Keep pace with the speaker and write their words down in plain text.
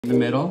The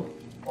middle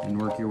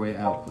and work your way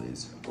out,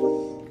 please.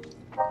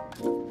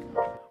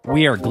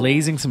 We are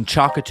glazing some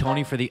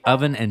chocotonne for the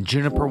oven, and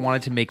Juniper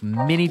wanted to make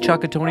mini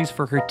chocotonnes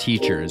for her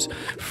teachers.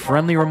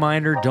 Friendly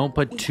reminder, don't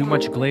put too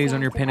much glaze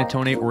on your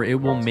panettone or it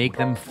will make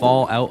them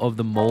fall out of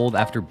the mold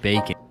after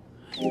baking.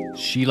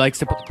 She likes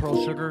to put the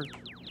pearl sugar.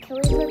 Can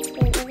we put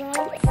sprinkles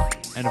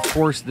on? And of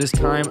course, this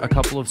time, a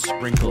couple of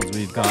sprinkles.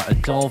 We've got a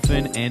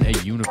dolphin and a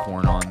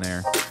unicorn on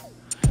there.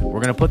 We're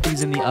going to put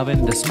these in the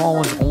oven. The small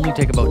ones only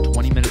take about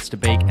 20 minutes to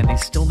bake, and they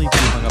still need to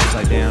be hung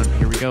upside down.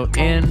 Here we go,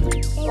 in.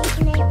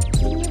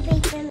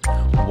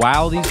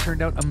 Wow, these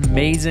turned out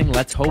amazing.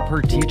 Let's hope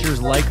her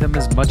teachers like them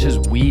as much as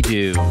we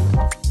do.